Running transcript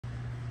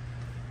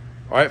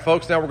All right,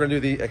 folks, now we're going to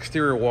do the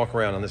exterior walk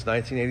around on this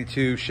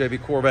 1982 Chevy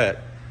Corvette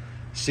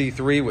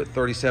C3 with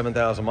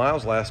 37,000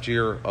 miles last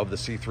year, of the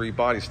C3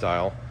 body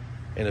style,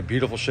 in a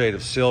beautiful shade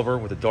of silver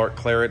with a dark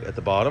claret at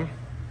the bottom.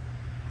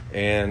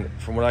 And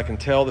from what I can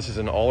tell, this is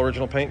an all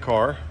original paint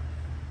car.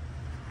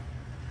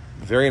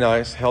 Very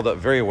nice, held up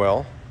very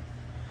well.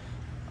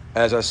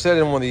 As I said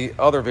in one of the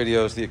other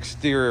videos, the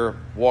exterior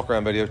walk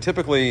around video,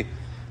 typically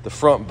the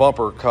front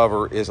bumper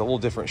cover is a little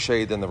different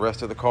shade than the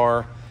rest of the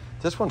car.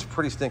 This one's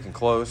pretty stinking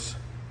close.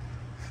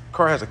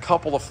 Car has a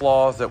couple of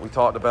flaws that we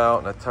talked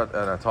about, and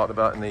I talked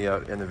about in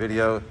the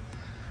video.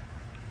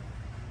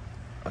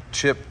 A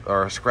chip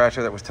or a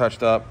scratcher that was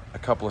touched up, a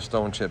couple of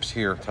stone chips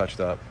here touched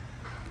up,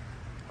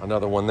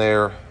 another one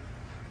there.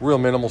 Real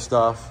minimal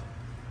stuff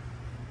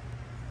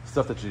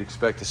that you'd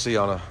expect to see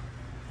on a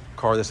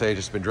car this age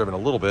that's been driven a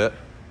little bit.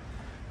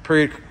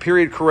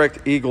 Period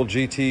correct Eagle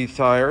GT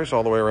tires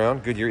all the way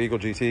around, Goodyear Eagle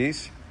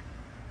GTs.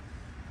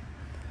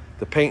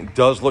 The paint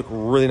does look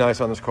really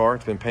nice on this car.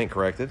 It's been paint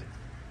corrected.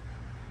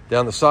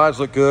 Down the sides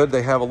look good.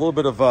 They have a little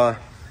bit of,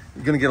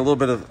 you're gonna get a little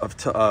bit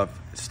of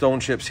stone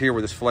chips here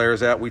where this flare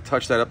is at. We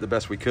touched that up the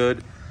best we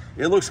could.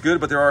 It looks good,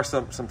 but there are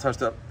some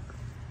touched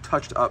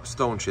up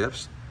stone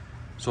chips.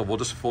 So we'll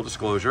just full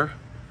disclosure.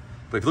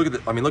 But if you look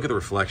at look at the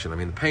reflection. I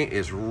mean, the paint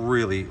is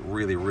really,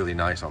 really, really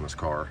nice on this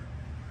car.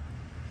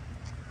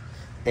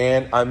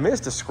 And I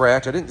missed a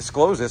scratch. I didn't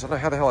disclose this. I don't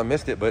know how the hell I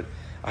missed it, but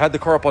I had the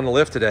car up on the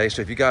lift today.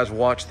 So if you guys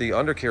watched the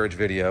undercarriage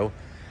video,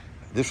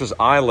 this was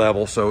eye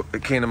level, so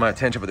it came to my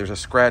attention, but there's a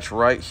scratch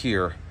right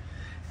here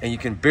and you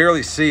can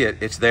barely see it.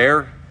 It's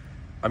there.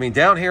 I mean,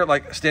 down here,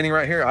 like standing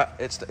right here,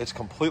 it's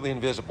completely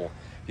invisible.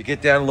 If you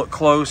get down and look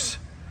close,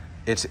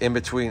 it's in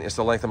between. It's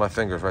the length of my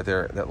fingers right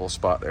there, that little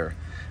spot there.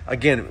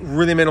 Again,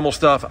 really minimal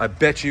stuff. I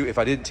bet you if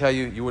I didn't tell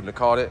you, you wouldn't have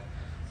caught it,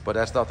 but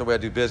that's not the way I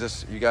do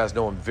business. You guys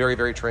know I'm very,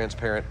 very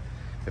transparent.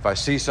 If I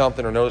see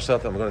something or notice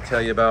something, I'm gonna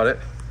tell you about it.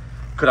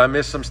 Could I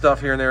miss some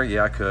stuff here and there?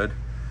 Yeah, I could.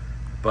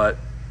 But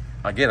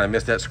again, I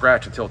missed that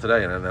scratch until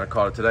today, and then I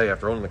caught it today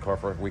after owning the car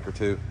for a week or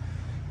two.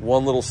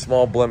 One little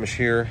small blemish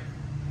here,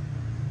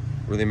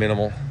 really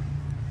minimal.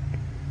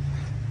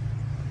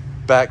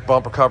 Back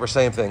bumper cover,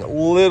 same thing.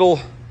 You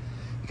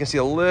can see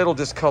a little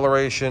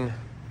discoloration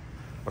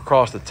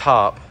across the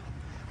top,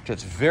 which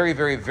is very,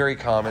 very, very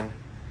common,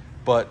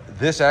 but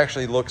this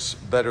actually looks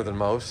better than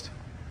most.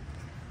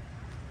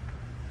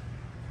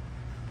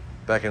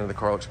 Back end of the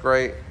car looks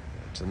great.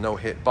 It's a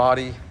no-hit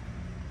body.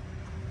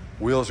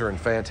 Wheels are in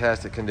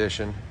fantastic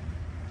condition.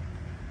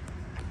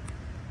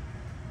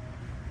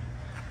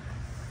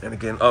 And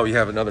again, oh, you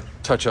have another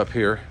touch up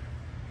here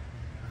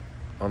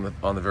on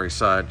the very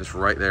side, just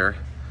right there.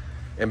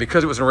 And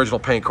because it was an original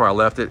paint car, I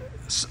left it.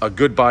 A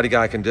good body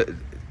guy can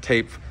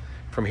tape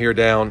from here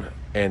down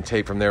and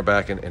tape from there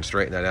back and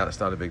straighten that out. It's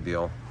not a big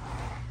deal.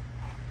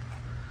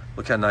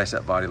 Look how nice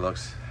that body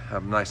looks, how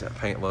nice that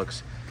paint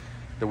looks.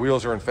 The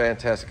wheels are in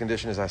fantastic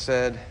condition, as I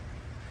said.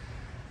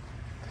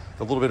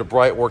 The little bit of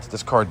bright work that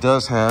this car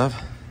does have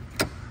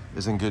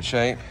is in good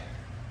shape.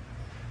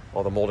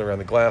 All the molding around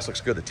the glass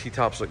looks good. The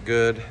T-tops look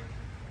good.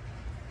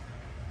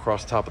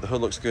 Across the top of the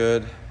hood looks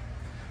good.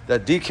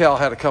 That decal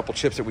had a couple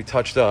chips that we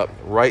touched up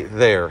right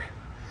there.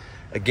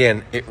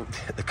 Again,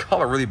 the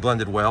color really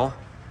blended well,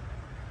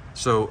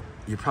 so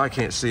you probably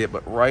can't see it,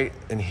 but right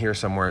in here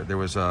somewhere there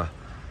was where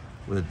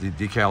the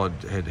decal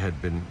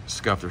had been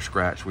scuffed or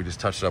scratched. We just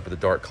touched it up with a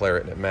dark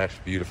claret and it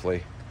matched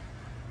beautifully.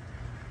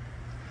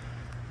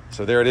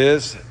 So there it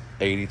is,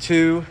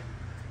 82.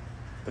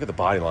 Look at the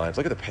body lines,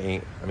 look at the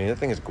paint. I mean, that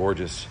thing is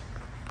gorgeous.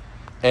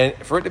 And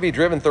for it to be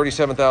driven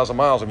 37,000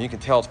 miles, I mean, you can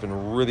tell it's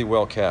been really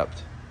well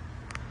kept.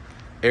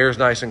 Air's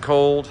nice and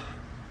cold.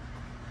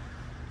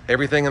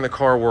 Everything in the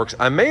car works.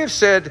 I may have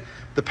said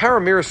the power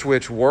mirror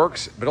switch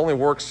works, but only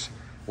works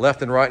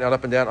left and right, not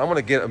up and down. I'm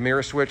gonna get a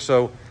mirror switch.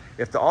 So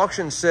if the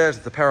auction says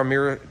that the power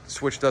mirror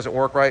switch doesn't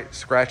work right,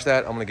 scratch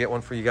that. I'm gonna get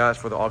one for you guys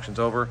before the auction's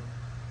over.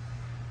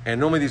 And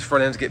normally these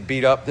front ends get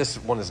beat up. This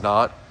one is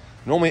not.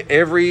 Normally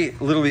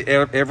literally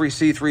every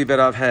C3 bed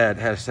I've had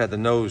has had the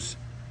nose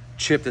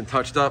chipped and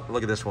touched up.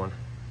 Look at this one.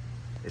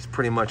 It's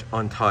pretty much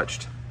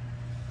untouched.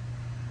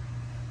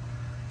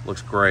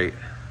 Looks great.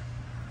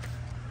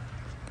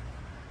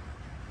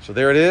 So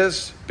there it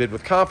is, bid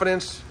with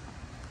confidence.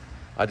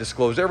 I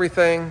disclose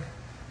everything,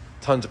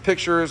 tons of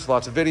pictures,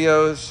 lots of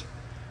videos.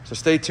 So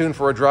stay tuned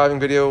for a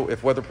driving video.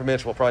 If weather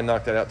permits, we'll probably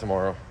knock that out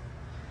tomorrow.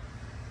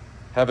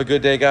 Have a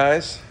good day,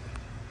 guys,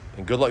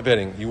 and good luck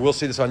bidding. You will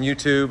see this on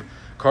YouTube.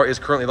 Car is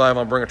currently live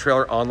on Bring a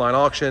Trailer online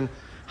auction.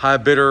 High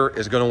bidder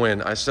is gonna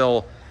win. I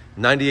sell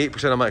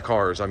 98% of my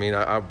cars. I mean,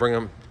 I bring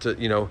them to,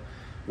 you know,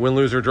 win,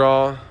 lose, or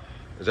draw.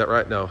 Is that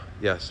right? No,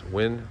 yes,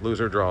 win,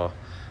 lose, or draw.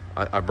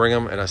 I bring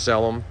them and I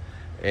sell them.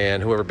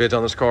 And whoever bids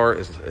on this car,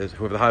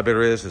 whoever the high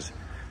bidder is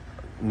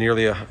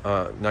nearly a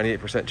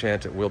 98%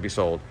 chance it will be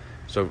sold.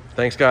 So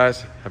thanks,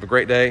 guys. Have a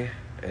great day,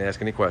 and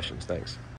ask any questions. Thanks.